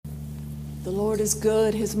The Lord is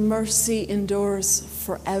good. His mercy endures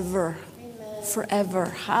forever. Amen. Forever.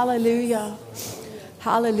 Hallelujah.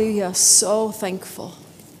 Hallelujah. So thankful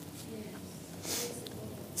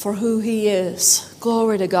for who He is.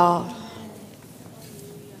 Glory to God.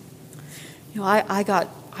 You know, I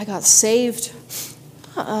got saved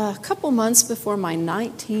a couple months before my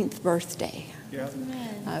 19th birthday. Yeah.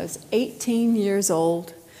 I was 18 years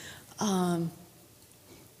old.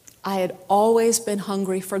 I had always been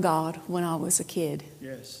hungry for God when I was a kid.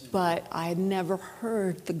 Yes. But I had never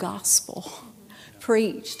heard the gospel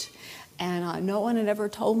preached. And no one had ever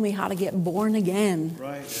told me how to get born again.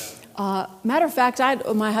 Right. Matter of fact,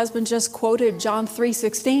 my husband just quoted John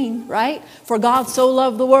 3:16, right? For God so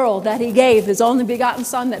loved the world that He gave His only begotten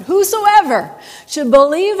Son, that whosoever should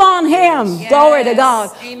believe on Him, Yes. glory to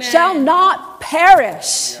God, Amen. shall not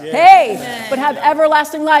perish, Yes. hey, Amen. but have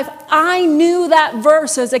everlasting life. I knew that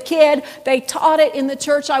verse as a kid. They taught it in the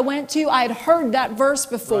church I went to. I had heard that verse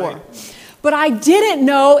before. Right. But I didn't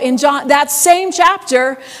know in John, that same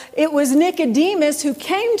chapter, it was Nicodemus who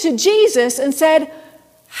came to Jesus and said,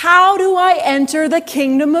 how do I enter the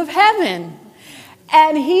kingdom of heaven?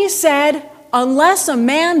 And He said, unless a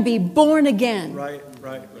man be born again, Right.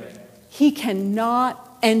 he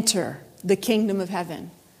cannot enter the kingdom of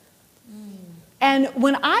heaven. And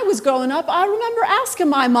when I was growing up, I remember asking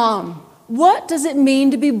my mom, what does it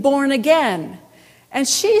mean to be born again? And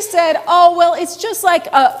she said, oh, well, it's just like,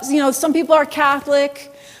 some people are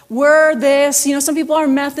Catholic, we're this, some people are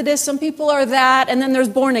Methodist, some people are that, and then there's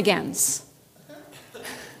born agains.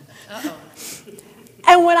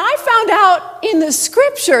 And when I found out in the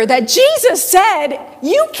scripture that Jesus said,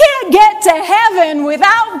 you can't get to heaven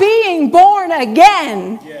without being born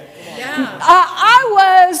again,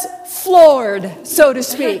 I was floored, so to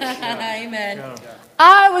speak. Amen.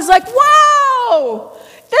 I was like, whoa,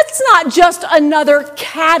 that's not just another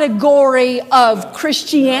category of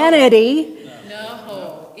Christianity.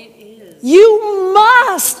 No, it is. You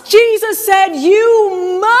must, Jesus said,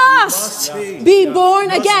 you must be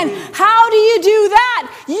born again. How do you do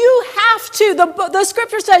that? You have to, the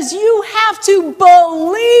scripture says, you have to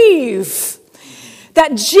believe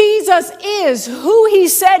that Jesus is who He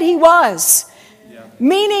said He was.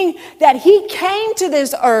 Meaning that He came to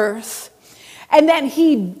this earth, and then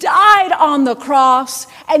He died on the cross,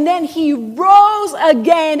 and then He rose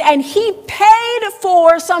again, and He paid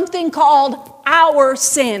for something called our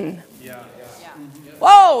sin.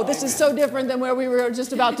 Whoa, this is so different than where we were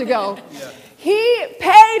just about to go. He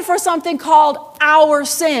paid for something called our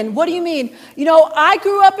sin. What do you mean? I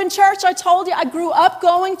grew up in church. I told you, I grew up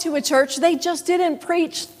going to a church. They just didn't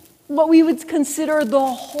preach what we would consider the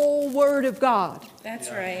whole Word of God. That's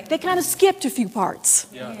right. They kind of skipped a few parts.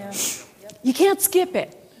 Yeah. You can't skip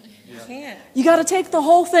it. You can't. You got to take the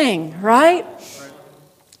whole thing, right?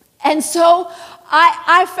 And so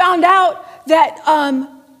I found out that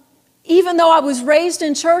even though I was raised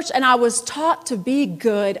in church and I was taught to be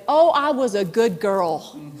good, I was a good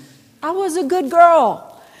girl. I was a good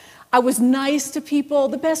girl. I was nice to people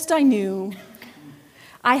the best I knew.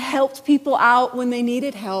 I helped people out when they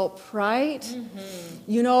needed help, right?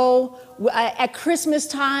 At Christmas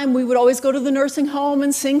time, we would always go to the nursing home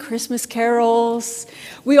and sing Christmas carols.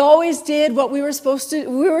 We always did what we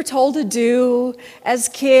were told to do as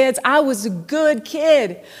kids. I was a good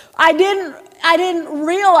kid. I didn't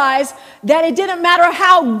realize that it didn't matter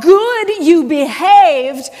how good you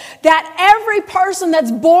behaved, that every person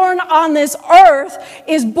that's born on this earth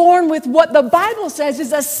is born with what the Bible says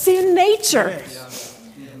is a sin nature.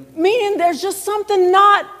 Meaning there's just something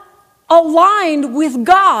not aligned with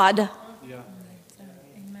God.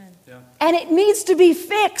 Amen. And it needs to be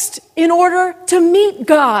fixed in order to meet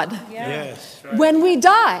God when we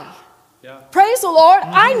die. Praise the Lord.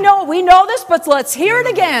 I know we know this, but let's hear it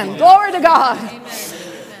again. Glory to God. Amen.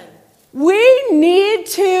 We need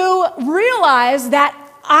to realize that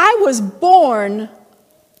I was born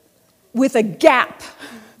with a gap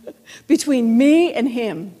between me and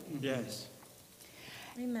Him. Yes.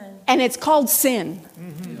 Amen. And it's called sin.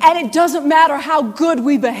 And it doesn't matter how good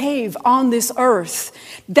we behave on this earth.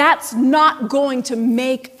 That's not going to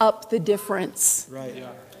make up the difference. Right.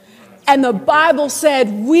 Yeah. And the Bible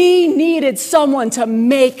said we needed someone to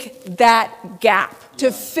make that gap,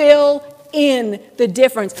 to fill in the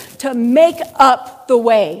difference, to make up the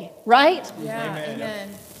way, right? Yeah. Amen.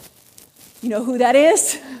 You know who that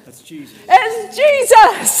is? That's Jesus. It's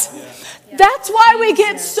Jesus. That's why we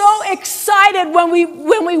get so excited when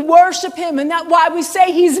we worship Him, and that's why we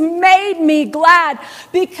say He's made me glad,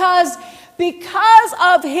 because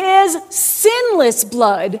of His sinless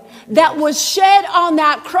blood that was shed on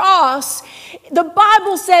that cross. The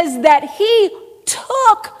Bible says that He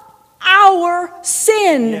took our our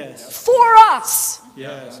sin Yes. for us.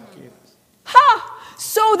 Yes.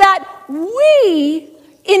 So that we,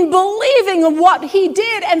 in believing in what he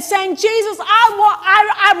did and saying, Jesus,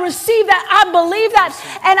 I receive that, I believe that,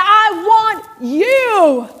 and I want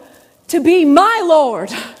you to be my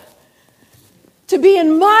Lord, to be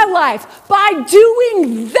in my life. By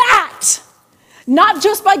doing that, not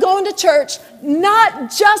just by going to church,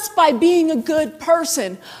 not just by being a good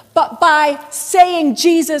person, but by saying,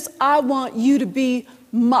 Jesus, I want you to be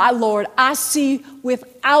my Lord. I see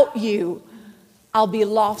without you, I'll be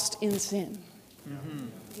lost in sin.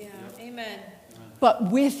 Yeah. Amen.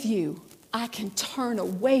 But with you, I can turn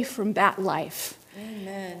away from that life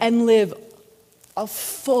Amen. and live a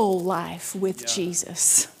full life with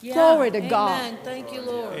Jesus. Yeah. Glory to Amen. God. Thank you,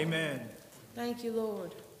 Lord. Amen. Thank you,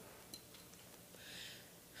 Lord.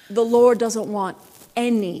 The Lord doesn't want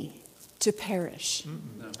any to perish.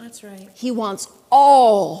 That's right. He wants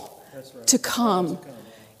all to come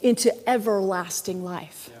into everlasting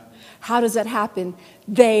life. How does that happen?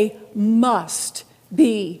 They must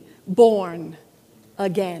be born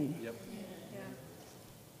again.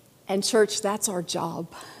 And church, that's our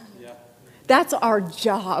job. That's our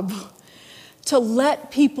job, to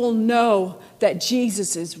let people know that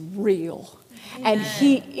Jesus is real. And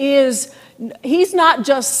he's not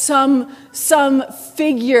just some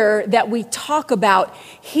figure that we talk about.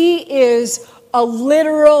 He is a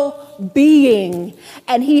literal being,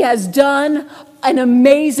 and he has done an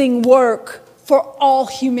amazing work for all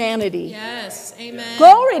humanity. Yes. Amen.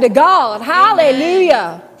 Glory to God.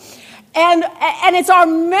 Hallelujah. And it's our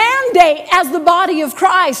mandate as the body of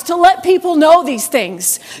Christ to let people know these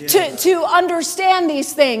things, to understand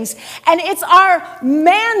these things. And it's our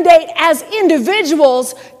mandate as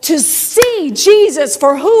individuals to see Jesus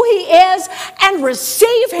for who he is and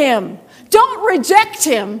receive him. Don't reject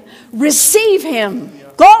him. Receive him.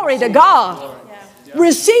 Glory to God.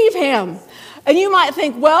 Receive him. And you might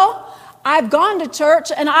think, well, I've gone to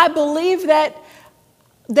church and I believe that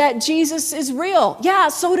Jesus is real. Yeah,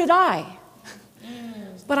 so did I.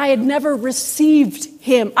 But I had never received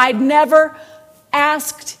him. I'd never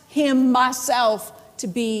asked him myself to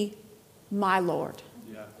be my Lord.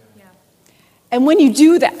 And when you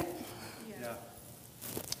do that,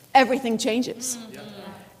 everything changes.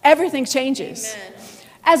 Everything changes.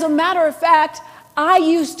 As a matter of fact, I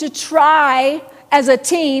used to try, as a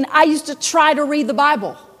teen, to read the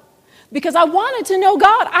Bible. Because I wanted to know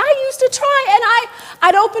God. I used to try, and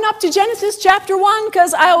I'd open up to Genesis chapter 1,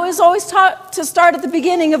 because I was always taught to start at the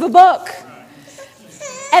beginning of a book.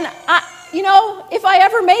 And if I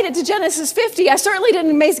ever made it to Genesis 50, I certainly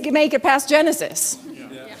didn't make it past Genesis.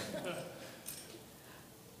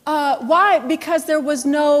 Why? Because there was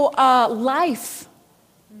no life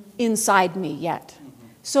inside me yet.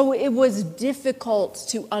 So it was difficult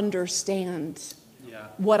to understand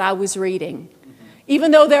what I was reading.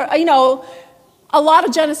 Even though a lot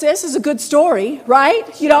of Genesis is a good story,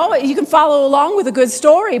 right? You can follow along with a good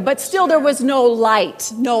story, but still there was no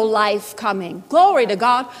light, no life coming. Glory to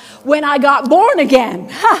God. When I got born again,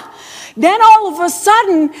 then all of a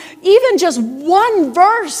sudden, even just one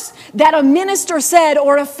verse that a minister said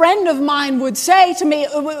or a friend of mine would say to me,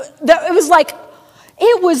 it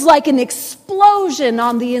was like an explosion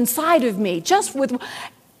on the inside of me. Just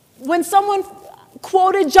when someone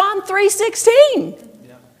quoted John 3:16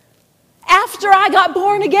 after I got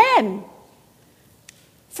born again.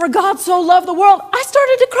 For God so loved the world, I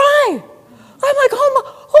started to cry. I'm like,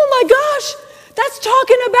 oh my gosh, that's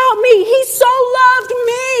talking about me. He so loved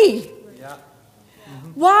me.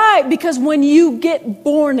 Why? Because when you get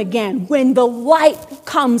born again, when the light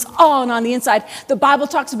comes on the inside, the Bible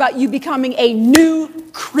talks about you becoming a new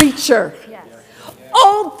creature.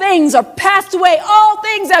 Old things are passed away. All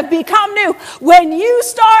things have become new. When you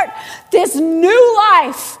start this new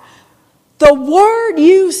life, the word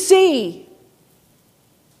you see,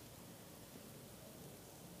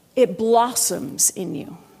 it blossoms in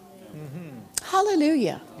you.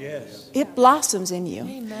 Hallelujah. Yes. It blossoms in you.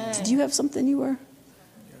 Amen. Did you have something you were?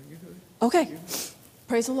 Okay.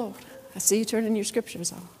 Praise the Lord. I see you turning your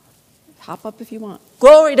scriptures on. Hop up if you want.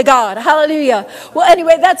 Glory to God. Hallelujah. Well,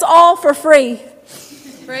 anyway, that's all for free.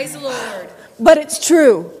 Praise the Lord. But it's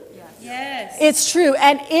true. Yes. It's true.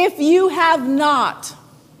 And if you have not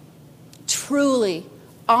truly,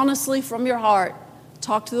 honestly, from your heart,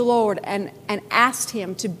 talked to the Lord and asked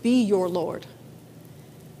him to be your Lord,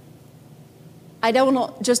 I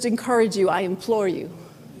don't just encourage you, I implore you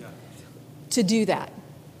to do that.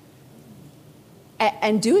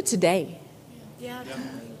 And do it today. Yeah.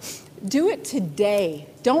 Do it today.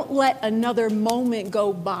 Don't let another moment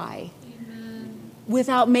go by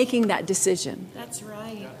without making that decision. That's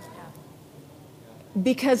right.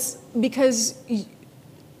 Because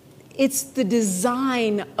it's the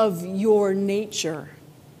design of your nature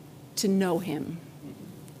to know him.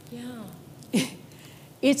 Yeah.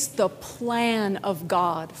 It's the plan of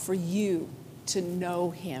God for you to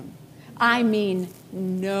know him. I mean,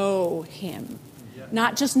 know him.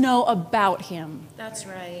 Not just know about him, That's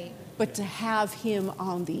right. but to have him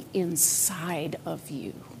on the inside of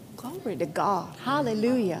you. Glory to God.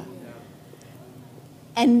 Hallelujah.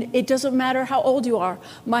 And it doesn't matter how old you are.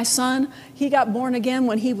 My son, he got born again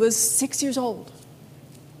when he was 6 years old.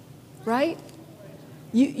 Right?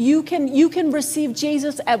 You can receive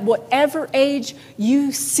Jesus at whatever age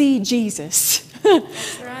you see Jesus.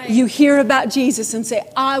 That's right. You hear about Jesus and say,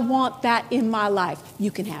 I want that in my life.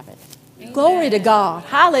 You can have it. Amen. Glory to God.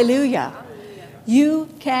 Hallelujah. You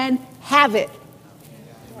can have it.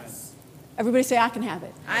 Everybody say, I can have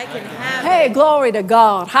it. I can have Hey, it. glory to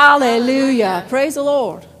God. Hallelujah. Praise the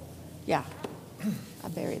Lord. Yeah. I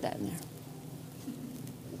buried that in there.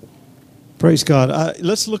 Praise God.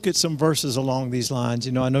 Let's look at some verses along these lines.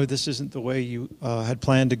 I know this isn't the way you had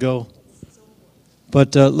planned to go.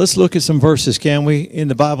 But let's look at some verses, can we, in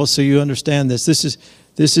the Bible so you understand this. This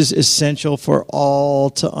is essential for all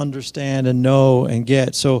to understand and know and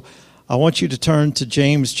get. So I want you to turn to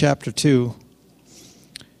James chapter 2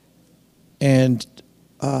 and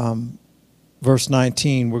verse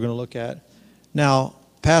 19 we're going to look at. Now,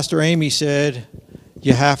 Pastor Amy said,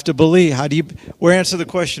 you have to believe. We're answering the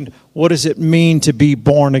question, what does it mean to be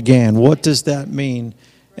born again? What does that mean?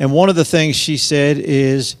 And one of the things she said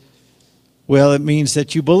is, well, it means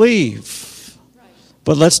that you believe.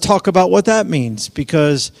 But let's talk about what that means,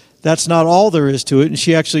 because that's not all there is to it. And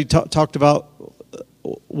she actually talked about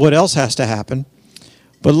what else has to happen.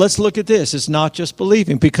 But let's look at this. It's not just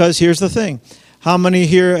believing, because here's the thing. How many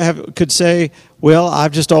here could say, well,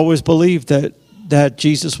 I've just always believed that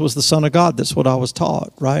Jesus was the Son of God. That's what I was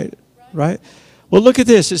taught, right? Right? Well, look at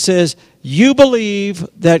this. It says, you believe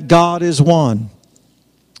that God is one.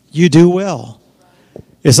 You do well.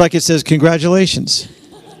 It's like it says, congratulations.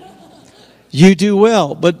 You do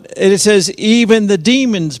well. But it says, even the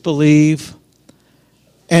demons believe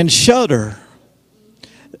and shudder.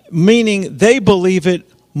 Meaning they believe it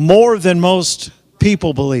more than most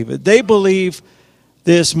people believe it. They believe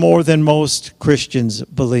this more than most Christians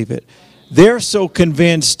believe it. They're so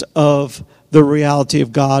convinced of the reality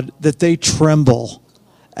of God that they tremble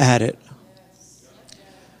at it.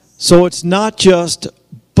 So it's not just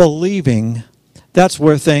believing. That's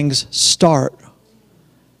where things start.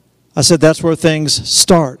 I said that's where things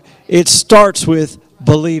start. It starts with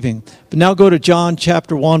believing. But now go to John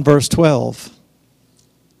chapter 1, verse 12.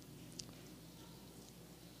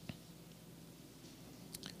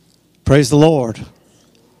 Praise the Lord.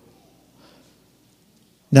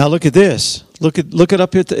 Now look at this. Look it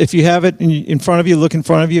up here. If you have it in front of you, look in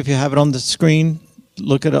front of you. If you have it on the screen,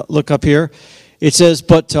 look up here. It says,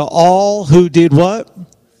 but to all who did what?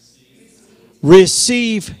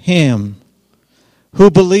 Receive him,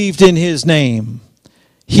 who believed in his name.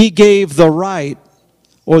 He gave the right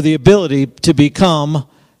or the ability to become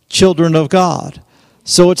children of God.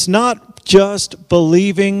 So it's not just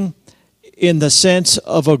believing in the sense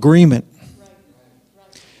of agreement.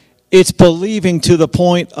 It's believing to the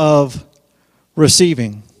point of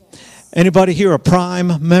receiving. Anybody here a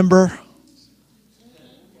Prime member?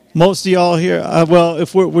 Most of y'all here. Well,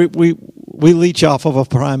 if we leech off of a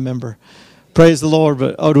Prime member. Praise the Lord.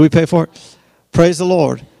 But do we pay for it? Praise the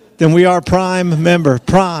Lord. Then we are Prime member.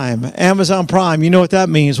 Prime. Amazon Prime. You know what that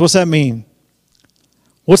means? What's that mean?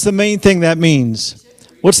 What's the main thing that means?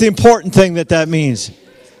 What's the important thing that means?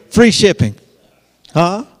 Free shipping.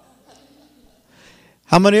 Huh?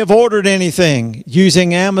 How many have ordered anything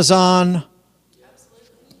using Amazon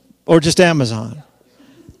or just Amazon?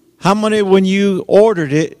 How many, when you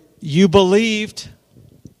ordered it, you believed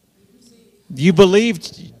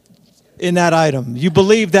in that item? You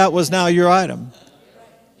believed that was now your item.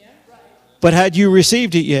 But had you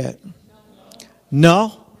received it yet?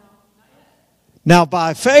 No? Now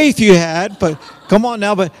by faith you had, but come on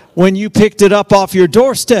now, but when you picked it up off your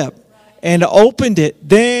doorstep and opened it,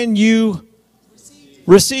 then you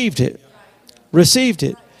received it. Received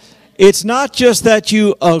it. It's not just that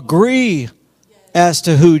you agree as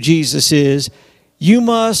to who Jesus is. You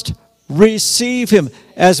must receive him.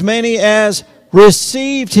 As many as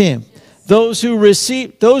received him. Those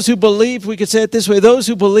who believe, we could say it this way, those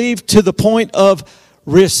who believe to the point of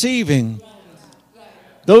receiving.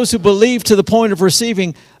 Those who believe to the point of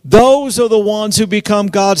receiving, those are the ones who become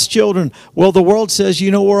God's children. Well, the world says,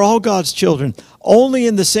 we're all God's children. Only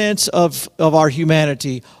in the sense of our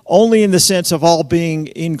humanity. Only in the sense of all being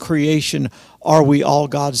in creation. are we all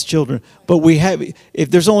God's children. But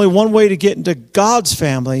if there's only one way to get into God's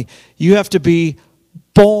family, you have to be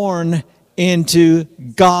born into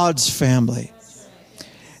God's family.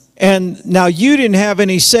 And now you didn't have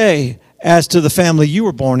any say as to the family you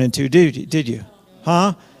were born into, did you?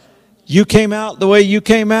 Huh? You came out the way you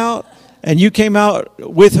came out, and you came out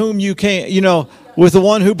with whom you came, with the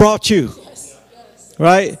one who brought you.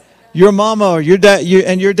 Right? Your mama or your dad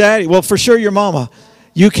and your daddy. Well, for sure your mama.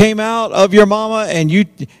 You came out of your mama and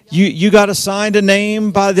you got assigned a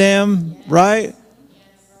name by them, right?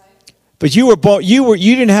 But you were born, you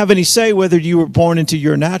didn't have any say whether you were born into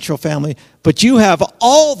your natural family, but you have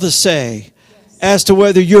all the say as to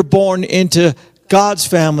whether you're born into God's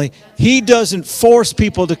family. He doesn't force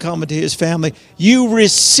people to come into his family. You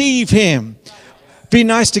receive him. Be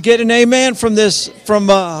nice to get an amen from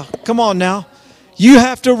come on now. You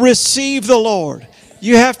have to receive the Lord.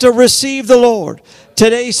 You have to receive the Lord.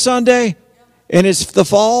 Today's Sunday, and it's the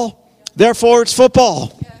fall, therefore it's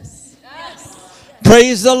football.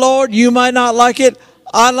 Praise the Lord. You might not like it.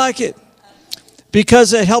 I like it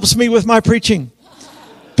because it helps me with my preaching.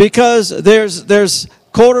 Because there's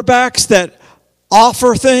quarterbacks that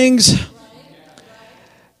offer things,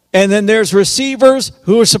 and then there's receivers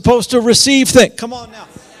who are supposed to receive things. Come on now.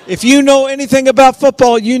 If you know anything about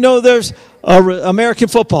football, you know there's American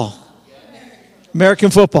football. American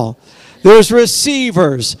football. There's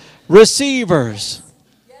receivers.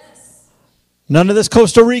 None of this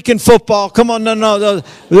Costa Rican football. Come on, no.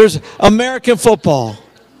 There's American football.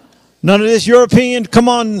 None of this European. Come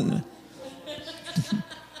on.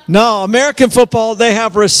 No, American football, they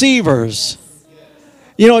have receivers.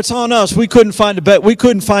 It's on us. We couldn't find a bet. We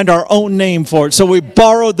couldn't find our own name for it, so we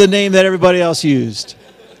borrowed the name that everybody else used.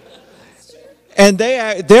 And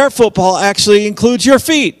their football actually includes your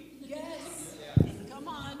feet. Come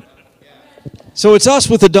on. So it's us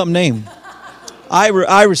with a dumb name. I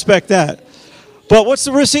respect that. But what's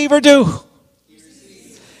the receiver do?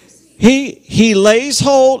 He lays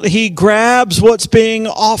hold. He grabs what's being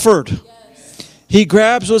offered. He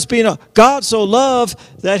grabs what's being offered. God so loved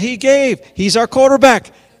that he gave. He's our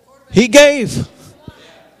quarterback. He gave.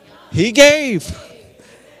 He gave.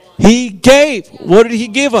 He gave. What did he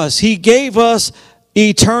give us? He gave us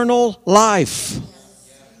eternal life.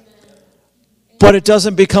 But it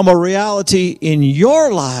doesn't become a reality in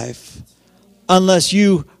your life unless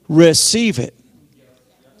you receive it.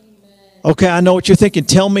 Okay, I know what you're thinking.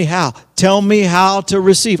 Tell me how. Tell me how to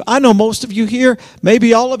receive. I know most of you here,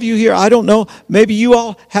 maybe all of you here, I don't know. Maybe you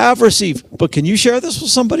all have received. But can you share this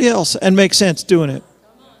with somebody else and make sense doing it?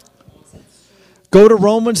 Go to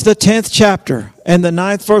Romans, the 10th chapter, and the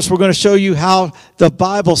 9th verse. We're going to show you how the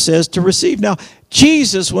Bible says to receive. Now,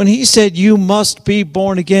 Jesus, when he said you must be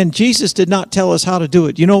born again, Jesus did not tell us how to do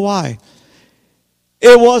it. You know why?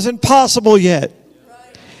 It wasn't possible yet.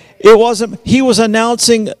 It wasn't. He was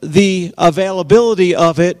announcing the availability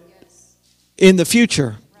of it in the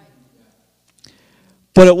future.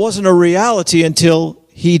 But it wasn't a reality until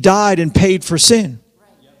he died and paid for sin.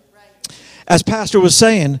 As Pastor was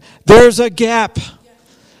saying, there's a gap.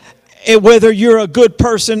 And whether you're a good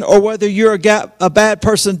person or whether you're a bad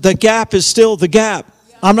person, the gap is still the gap.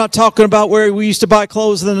 I'm not talking about where we used to buy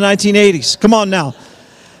clothes in the 1980s. Come on now.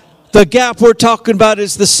 The gap we're talking about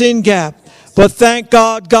is the sin gap. But thank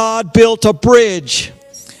God, God built a bridge.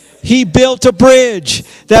 He built a bridge.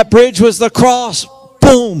 That bridge was the cross.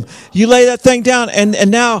 Boom. You lay that thing down,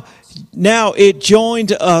 and now it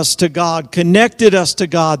joined us to God, connected us to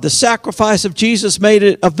God. The sacrifice of Jesus made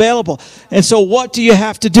it available. And so what do you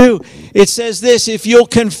have to do? It says this: if you'll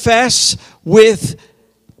confess with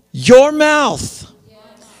your mouth,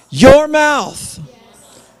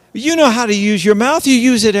 you know how to use your mouth. You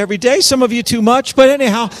use it every day. Some of you too much. But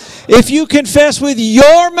anyhow, if you confess with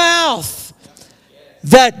your mouth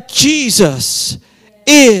that Jesus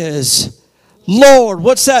is Lord.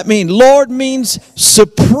 What's that mean? Lord means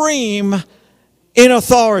supreme in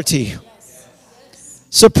authority.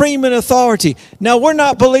 Supreme in authority. Now, we're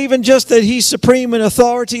not believing just that he's supreme in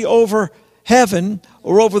authority over heaven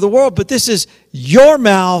or over the world, but this is your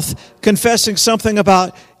mouth confessing something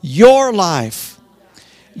about your life.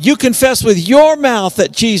 You confess with your mouth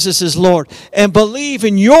that Jesus is Lord and believe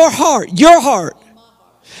in your heart.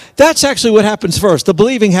 That's actually what happens first. The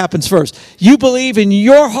believing happens first. You believe in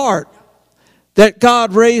your heart that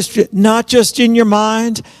God raised you, not just in your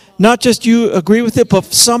mind, not just you agree with it, but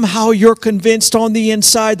somehow you're convinced on the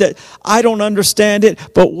inside that I don't understand it,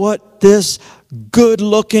 but what this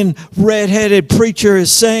good-looking, red-headed preacher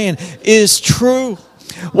is saying is true.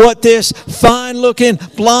 What this fine-looking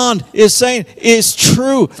blonde is saying is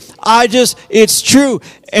true. It's true.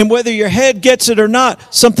 And whether your head gets it or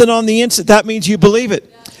not, something on the inside, that means you believe it.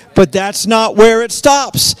 But that's not where it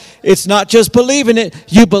stops. It's not just believing it.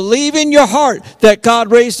 You believe in your heart that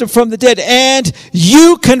God raised him from the dead, and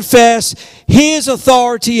you confess his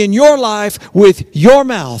authority in your life with your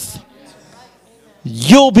mouth.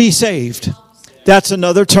 You'll be saved. That's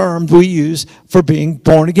another term we use for being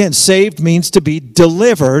born again. Saved means to be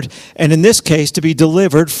delivered, and in this case, to be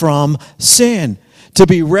delivered from sin, to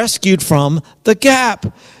be rescued from the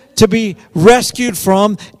gap, to be rescued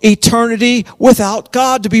from eternity without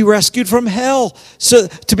God, to be rescued from hell, so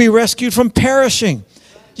to be rescued from perishing.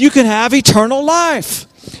 You can have eternal life.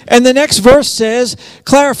 And the next verse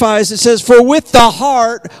clarifies, it says, for with the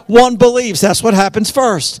heart one believes. That's what happens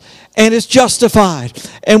first. And is justified.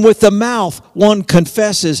 And with the mouth one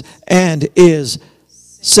confesses and is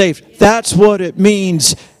saved. That's what it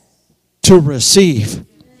means to receive.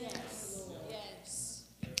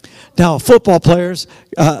 Now, a football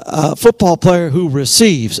player who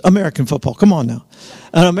receives, American football, come on now.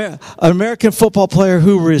 An American football player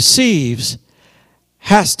who receives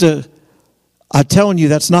has to, I'm telling you,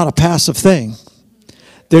 that's not a passive thing.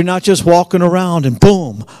 They're not just walking around and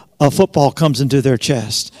boom, a football comes into their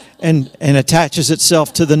chest and attaches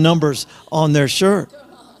itself to the numbers on their shirt.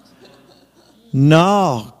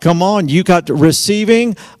 No, come on. You got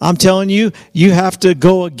receiving. I'm telling you, you have to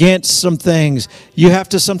go against some things. You have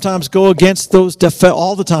to sometimes go against those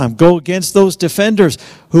all the time. Go against those defenders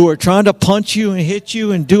who are trying to punch you and hit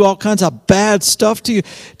you and do all kinds of bad stuff to you.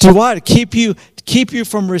 To what? To keep you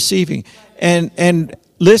from receiving. And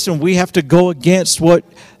listen, we have to go against what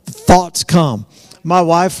thoughts come. My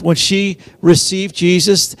wife, when she received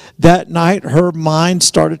Jesus that night, her mind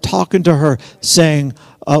started talking to her, saying,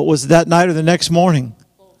 was it that night or the next morning?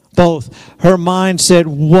 Both. Her mind said,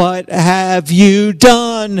 what have you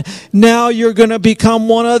done? Now you're going to become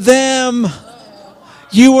one of them.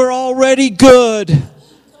 You were already good.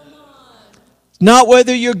 Not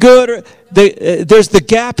whether you're good or there's the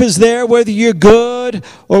gap is there, whether you're good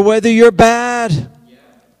or whether you're bad.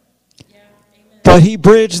 But he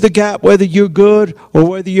bridged the gap, whether you're good or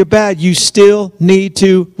whether you're bad. You still need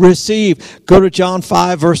to receive. Go to John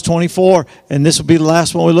 5, verse 24. And this will be the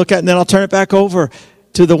last one we look at. And then I'll turn it back over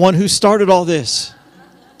to the one who started all this.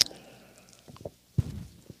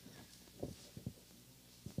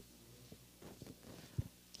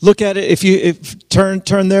 Look at it. If you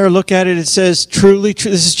turn there, look at it. It says, truly,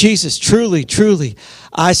 this is Jesus. Truly, truly,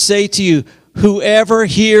 I say to you, whoever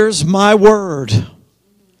hears my word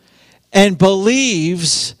and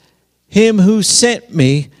believes him who sent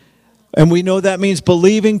me, and we know that means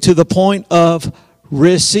believing to the point of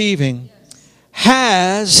receiving,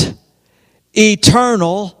 has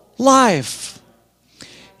eternal life.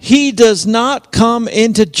 He does not come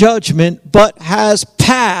into judgment, but has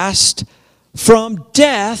passed from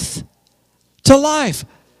death to life.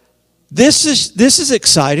 This is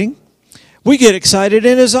exciting. We get excited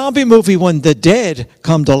in a zombie movie when the dead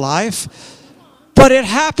come to life. But it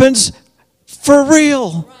happens for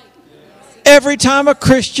real. Every time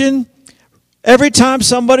every time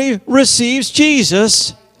somebody receives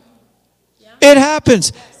Jesus, it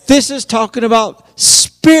happens. This is talking about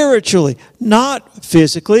spiritually, not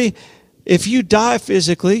physically. If you die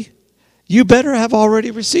physically, you better have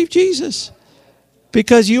already received Jesus.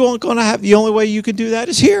 Because you aren't going to have, the only way you can do that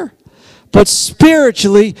is here. But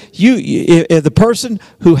spiritually, the person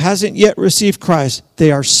who hasn't yet received Christ,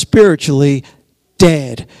 they are spiritually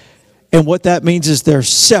dead. And what that means is they're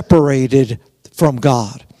separated from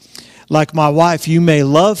God. Like my wife, you may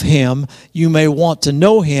love him, you may want to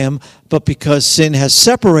know him, but because sin has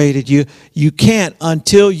separated you, you can't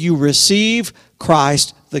until you receive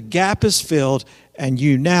Christ. The gap is filled, and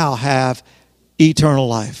you now have eternal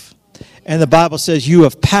life. And the Bible says you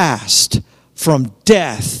have passed from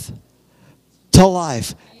death to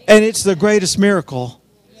life. And it's the greatest miracle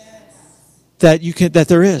that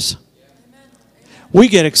there is. We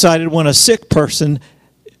get excited when a sick person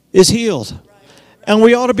is healed. And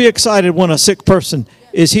we ought to be excited when a sick person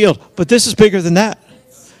is healed. But this is bigger than that.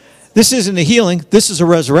 This isn't a healing. This is a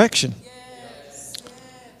resurrection.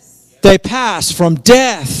 They pass from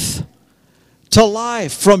death to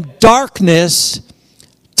life, from darkness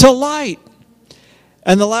to light.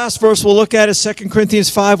 And the last verse we'll look at is 2 Corinthians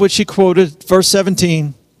 5, which she quoted, verse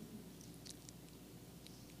 17.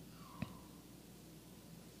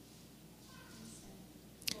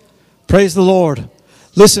 Praise the Lord.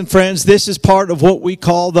 Listen, friends, this is part of what we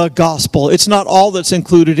call the gospel. It's not all that's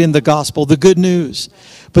included in the gospel, the good news.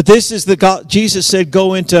 But this is Jesus said,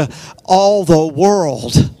 go into all the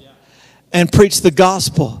world and preach the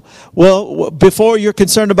gospel. Well, before you're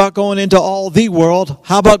concerned about going into all the world,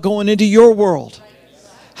 how about going into your world?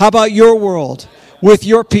 How about your world with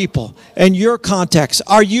your people and your context?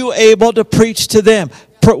 Are you able to preach to them?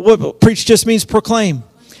 Preach just means proclaim.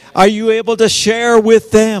 Are you able to share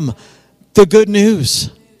with them the good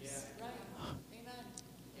news?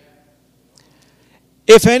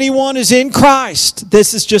 If anyone is in Christ,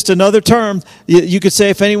 this is just another term. You could say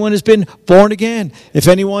if anyone has been born again, if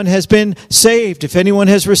anyone has been saved, if anyone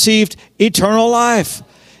has received eternal life,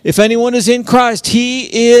 if anyone is in Christ,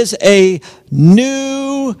 he is a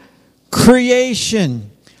new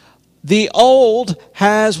creation. The old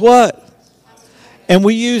has what? And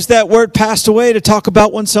we use that word passed away to talk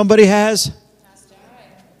about when somebody has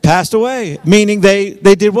passed away. Meaning they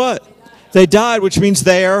did what? They died, which means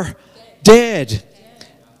they're dead.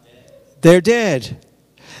 They're dead.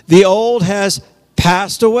 The old has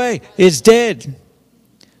passed away. It's dead.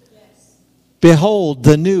 Behold,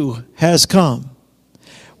 the new has come.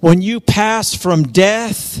 When you pass from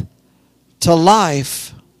death to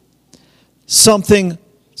life, something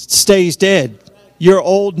stays dead. Your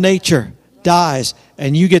old nature dies,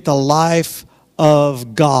 and you get the life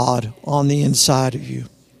of God on the inside of you.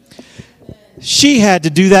 She had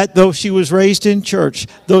to do that, though she was raised in church,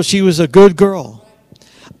 though she was a good girl.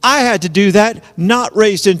 I had to do that, not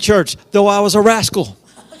raised in church, though I was a rascal.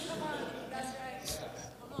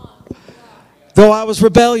 Though I was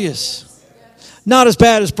rebellious. Not as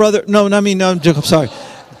bad as brother. I'm sorry.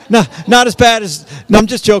 Not as bad as, I'm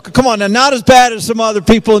just joking. Come on now, not as bad as some other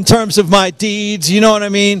people in terms of my deeds, you know what I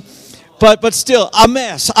mean? But still, a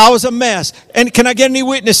mess. I was a mess. And can I get any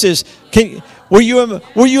witnesses? Were you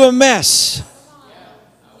a mess?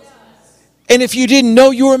 And if you didn't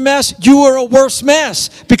know you were a mess, you were a worse mess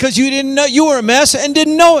because you didn't know you were a mess and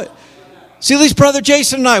didn't know it. See, at least Brother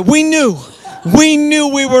Jason and I, we knew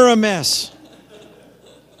we were a mess.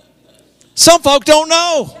 Some folk don't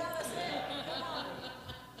know.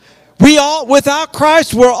 We all, without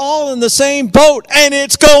Christ, we're all in the same boat, and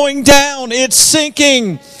it's going down. It's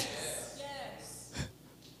sinking.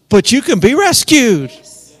 But you can be rescued.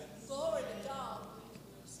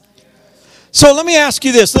 So let me ask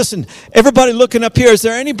you this. Listen, everybody looking up here, is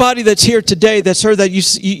there anybody that's here today that's heard that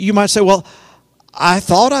you might say, well, I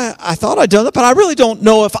thought I'd done it, but I really don't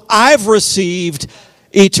know if I've received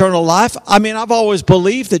eternal life. I mean, I've always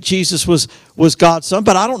believed that Jesus was God's son,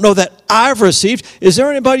 but I don't know that I've received. Is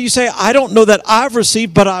there anybody you say, I don't know that I've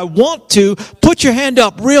received, but I want to? Put your hand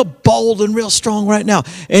up real bold and real strong right now.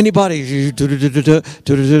 Anybody? Put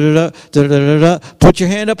your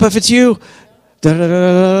hand up if it's you.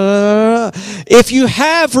 If you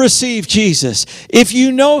have received Jesus, if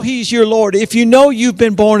you know he's your Lord, if you know you've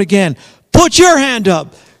been born again, put your hand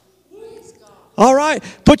up. All right,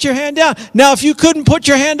 put your hand down. Now, if you couldn't put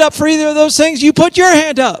your hand up for either of those things, you put your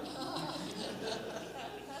hand up.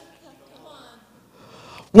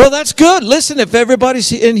 Well, that's good. Listen, if everybody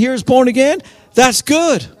in here is born again, that's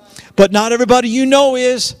good. But not everybody you know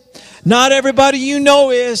is. Not everybody you know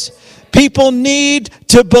is. People need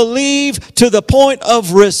to believe to the point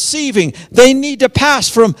of receiving. They need to pass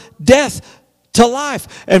from death to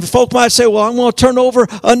life. And folk might say, well, I'm going to turn over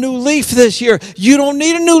a new leaf this year. You don't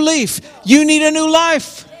need a new leaf. You need a new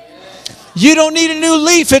life. You don't need a new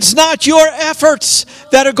leaf. It's not your efforts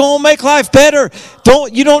that are going to make life better.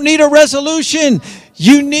 You don't need a resolution.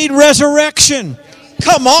 You need resurrection.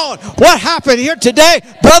 Come on. What happened here today?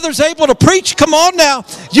 Brothers able to preach? Come on now.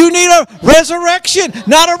 You need a resurrection,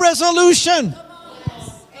 not a resolution.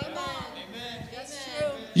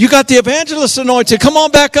 You got the evangelist anointed. Come on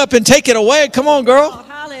back up and take it away. Come on, girl. Oh,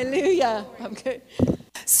 hallelujah. Okay.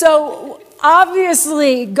 So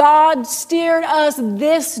obviously, God steered us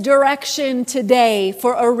this direction today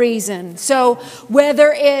for a reason. So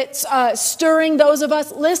whether it's stirring those of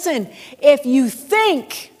us, listen, if you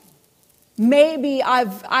think, maybe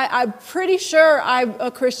I'm pretty sure I'm a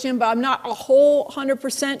Christian, but I'm not a whole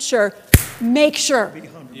 100% sure. Make sure.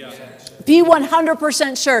 Be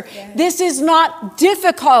 100% sure. This is not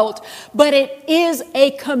difficult, but it is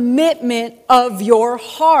a commitment of your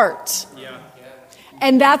heart.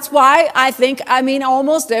 And that's why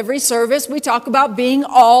almost every service we talk about being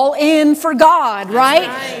all in for God,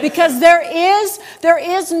 right? Because there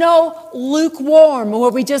is no lukewarm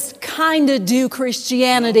where we just kind of do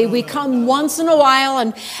Christianity. We come once in a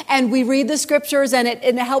while and we read the scriptures and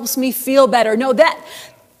it helps me feel better. No,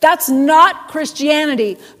 that's not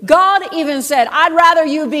Christianity. God even said, I'd rather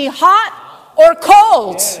you be hot or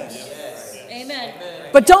cold. Amen.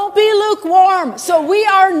 But don't be lukewarm. So we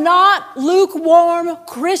are not lukewarm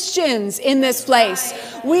Christians in this place.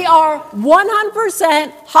 We are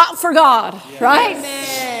 100% hot for God, right?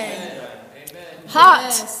 Amen. Hot,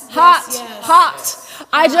 Yes, hot, yes, yes.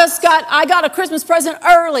 hot. I got a Christmas present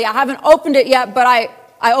early. I haven't opened it yet, but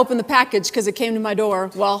I opened the package because it came to my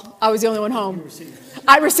door. Well, I was the only one home.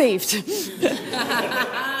 I received.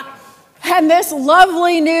 And this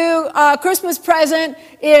lovely new Christmas present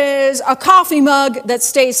is a coffee mug that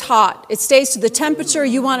stays hot. It stays to the temperature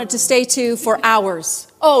you want it to stay to for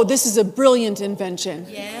hours. Oh, this is a brilliant invention.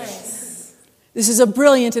 Yes. This is a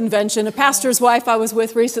brilliant invention. A pastor's wife I was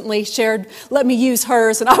with recently shared, let me use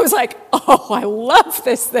hers. And I was like, oh, I love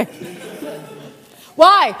this thing.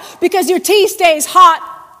 Why? Because your tea stays hot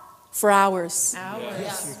for hours.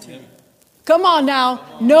 Hours. Come on now.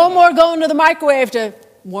 No more going to the microwave to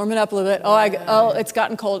warm it up a little bit. Oh, it's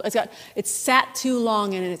gotten cold. It's sat too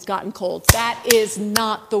long and it's gotten cold. That is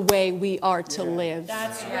not the way we are to live.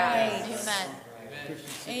 That's right.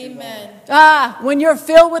 Amen. When you're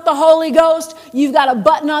filled with the Holy Ghost, you've got a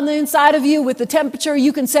button on the inside of you with the temperature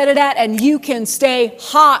you can set it at, and you can stay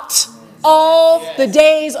hot all the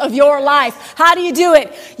days of your life. How do you do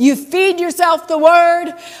it? You feed yourself the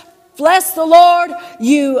Word, bless the Lord,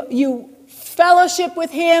 you fellowship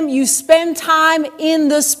with Him, you spend time in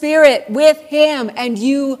the Spirit with Him, and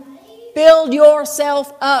you build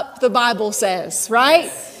yourself up, the Bible says, right?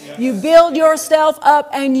 You build yourself up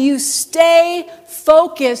and you stay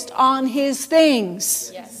focused on His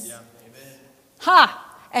things. Yes.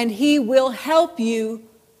 And He will help you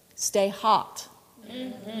stay hot.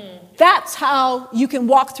 Mm-hmm. That's how you can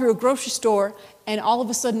walk through a grocery store and all of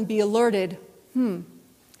a sudden be alerted, and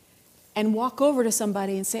walk over to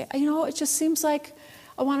somebody and say, it just seems like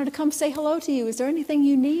I wanted to come say hello to you. Is there anything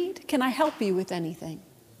you need? Can I help you with anything?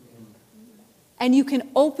 And you can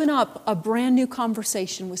open up a brand new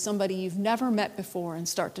conversation with somebody you've never met before and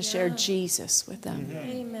start to share Jesus with them.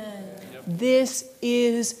 Amen. This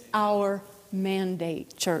is our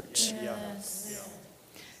mandate, church. Yes.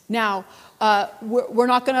 Now, we're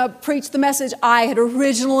not going to preach the message I had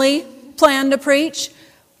originally planned to preach.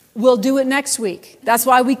 We'll do it next week. That's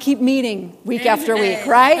why we keep meeting week after week,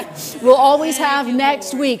 right? We'll always have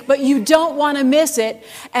next week, but you don't want to miss it.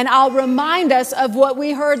 And I'll remind us of what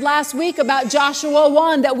we heard last week about Joshua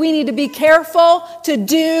 1, that we need to be careful to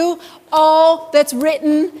do all that's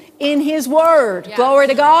written in His Word. Yes. Glory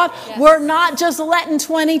to God. Yes. We're not just letting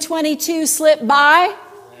 2022 slip by.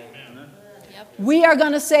 We are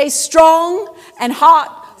going to stay strong and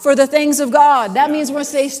hot for the things of God. That means we're going to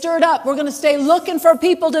stay stirred up. We're going to stay looking for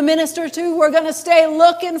people to minister to. We're going to stay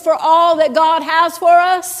looking for all that God has for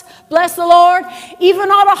us. Bless the Lord. Even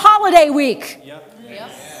on a holiday week,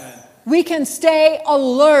 we can stay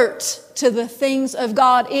alert to the things of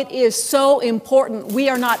God. It is so important. We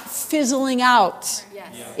are not fizzling out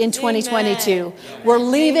in 2022. We're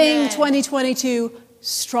leaving 2022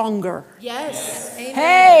 stronger. Yes. Amen.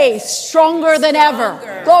 Hey, stronger than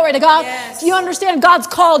ever. Glory to God. Yes. Do you understand? God's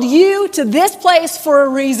called you to this place for a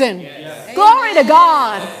reason. Yes. Glory to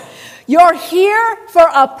God. You're here for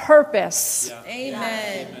a purpose.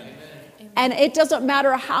 Amen. And it doesn't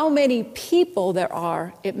matter how many people there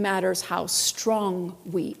are. It matters how strong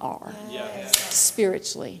we are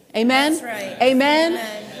spiritually. Amen? That's right. Amen?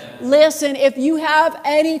 Amen. Listen, if you have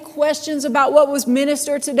any questions about what was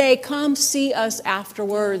ministered today, come see us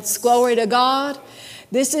afterwards. Glory to God.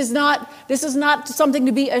 This is not something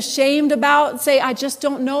to be ashamed about. Say, I just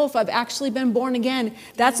don't know if I've actually been born again.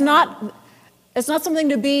 It's not something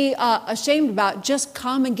to be ashamed about. Just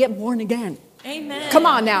come and get born again. Amen. Come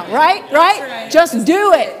on now, right? Right? Just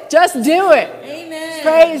do it. Just do it. Amen.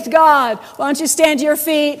 Praise God. Why don't you stand to your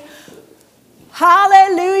feet?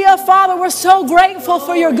 Hallelujah. Father, we're so grateful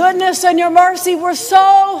for your goodness and your mercy. We're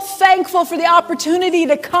so thankful for the opportunity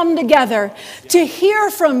to come together, to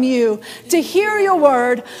hear from you, to hear your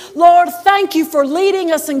word. Lord, thank you for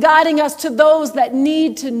leading us and guiding us to those that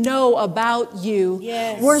need to know about you.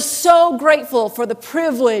 Yes. We're so grateful for the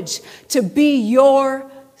privilege to be your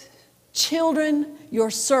children, your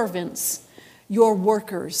servants, your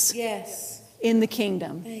workers in the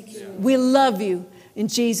kingdom. Thank you. We love you. In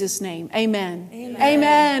Jesus' name, amen. Amen.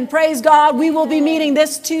 Amen. Praise God. We will be meeting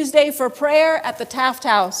this Tuesday for prayer at the Taft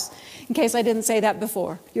House. In case I didn't say that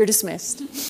before, you're dismissed.